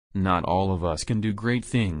Not all of us can do great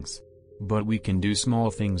things, but we can do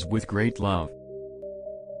small things with great love.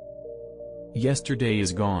 Yesterday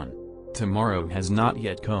is gone. Tomorrow has not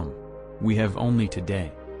yet come. We have only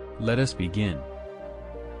today. Let us begin.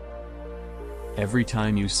 Every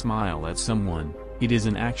time you smile at someone, it is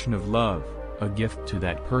an action of love, a gift to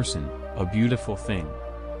that person, a beautiful thing.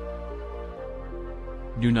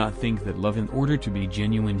 Do not think that love in order to be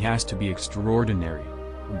genuine has to be extraordinary.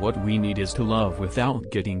 What we need is to love without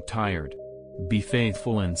getting tired. Be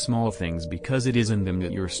faithful in small things because it is in them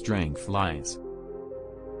that your strength lies.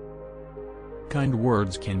 Kind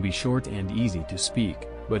words can be short and easy to speak,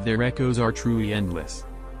 but their echoes are truly endless.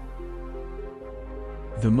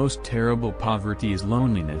 The most terrible poverty is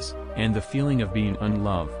loneliness, and the feeling of being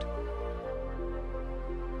unloved.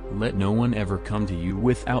 Let no one ever come to you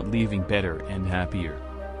without leaving better and happier.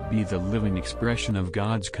 Be the living expression of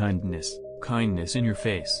God's kindness, kindness in your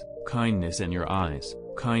face, kindness in your eyes,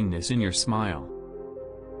 kindness in your smile.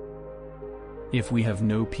 If we have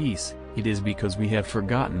no peace, it is because we have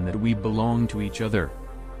forgotten that we belong to each other.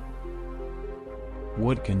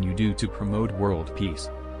 What can you do to promote world peace?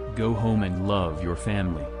 Go home and love your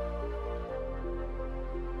family.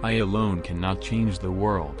 I alone cannot change the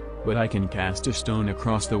world, but I can cast a stone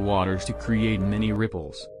across the waters to create many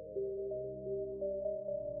ripples.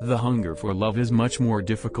 The hunger for love is much more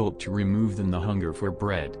difficult to remove than the hunger for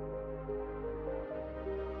bread.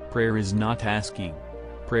 Prayer is not asking.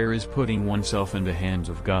 Prayer is putting oneself in the hands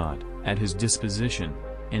of God, at His disposition,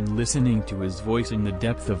 and listening to His voice in the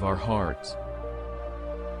depth of our hearts.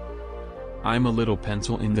 I'm a little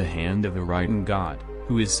pencil in the hand of a writing God,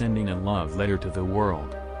 who is sending a love letter to the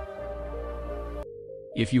world.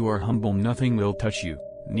 If you are humble, nothing will touch you,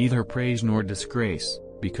 neither praise nor disgrace,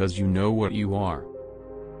 because you know what you are.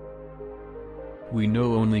 We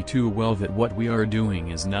know only too well that what we are doing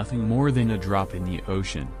is nothing more than a drop in the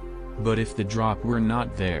ocean. But if the drop were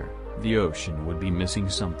not there, the ocean would be missing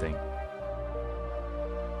something.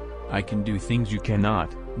 I can do things you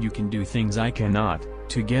cannot, you can do things I cannot,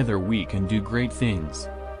 together we can do great things.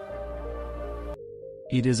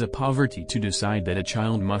 It is a poverty to decide that a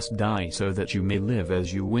child must die so that you may live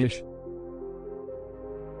as you wish.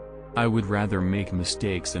 I would rather make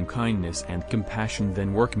mistakes in kindness and compassion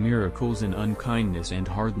than work miracles in unkindness and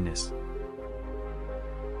hardness.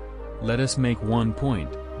 Let us make one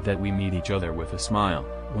point, that we meet each other with a smile.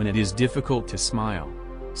 When it is difficult to smile,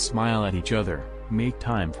 smile at each other, make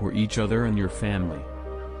time for each other and your family.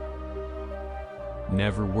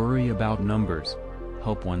 Never worry about numbers.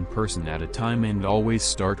 Help one person at a time and always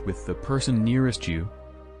start with the person nearest you,